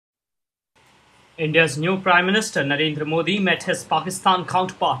India's new Prime Minister Narendra Modi met his Pakistan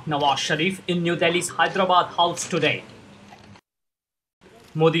counterpart Nawaz Sharif in New Delhi's Hyderabad house today.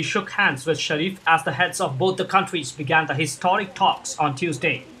 Modi shook hands with Sharif as the heads of both the countries began the historic talks on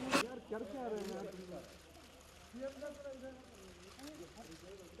Tuesday.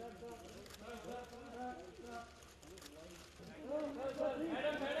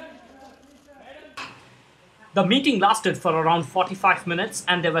 The meeting lasted for around 45 minutes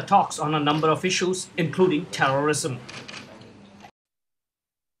and there were talks on a number of issues, including terrorism.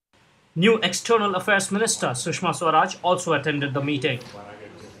 New External Affairs Minister Sushma Swaraj also attended the meeting.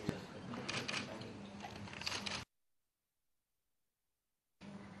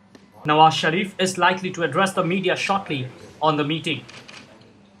 Nawaz Sharif is likely to address the media shortly on the meeting.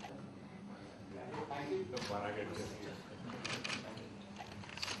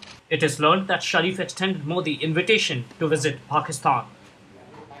 It is learned that Sharif extended Modi invitation to visit Pakistan.